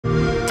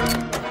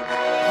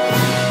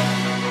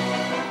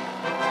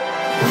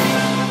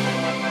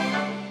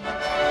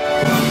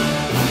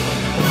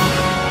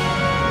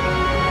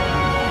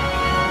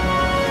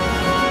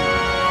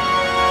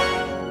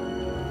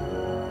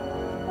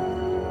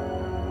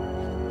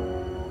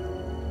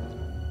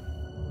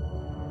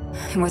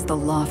It was the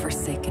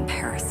law-forsaken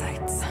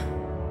parasites.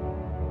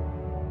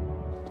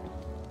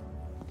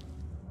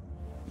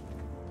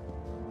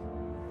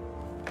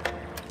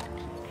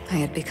 I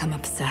had become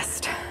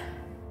obsessed.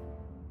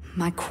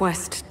 My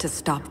quest to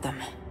stop them.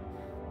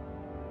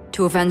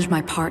 To avenge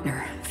my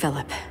partner,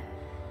 Philip.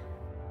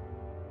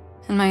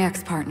 And my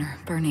ex-partner,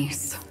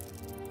 Bernice.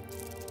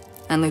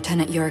 And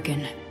Lieutenant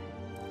Jurgen.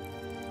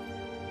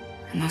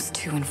 And those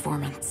two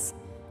informants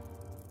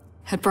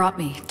had brought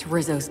me to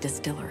Rizzo's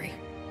distillery.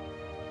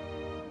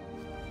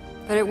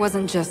 But it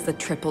wasn't just the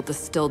triple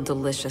distilled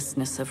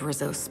deliciousness of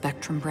Rizzo's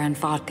Spectrum Brown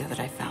Vodka that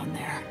I found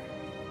there.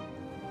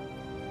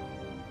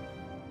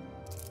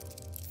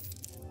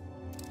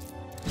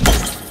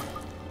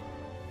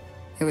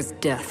 It was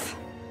death.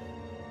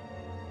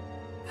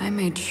 I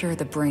made sure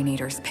the Brain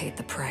Eaters paid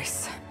the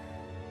price.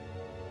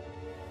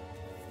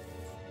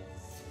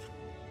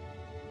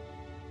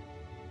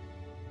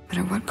 But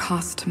at what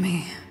cost to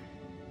me?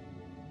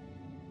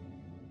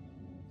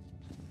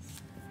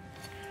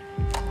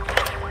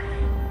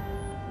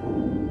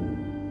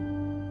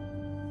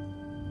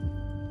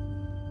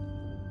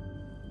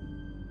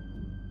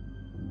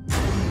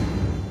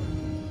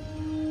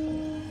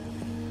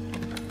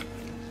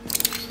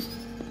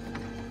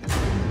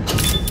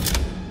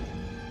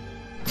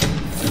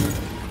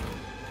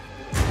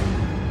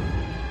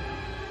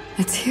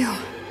 It's you.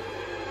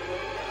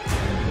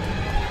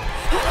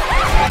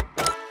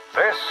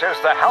 This is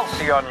the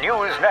Halcyon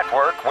News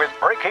Network with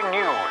breaking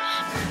news.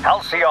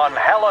 Halcyon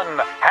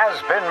Helen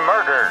has been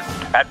murdered.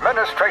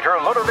 Administrator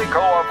Ludovico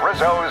of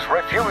Rizzo's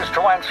refused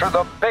to answer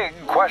the big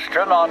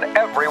question on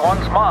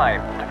everyone's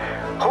mind.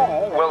 Who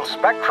will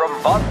Spectrum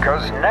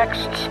Vodka's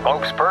next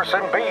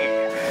spokesperson be?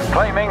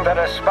 Claiming that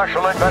a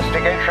special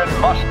investigation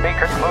must be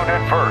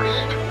concluded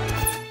first.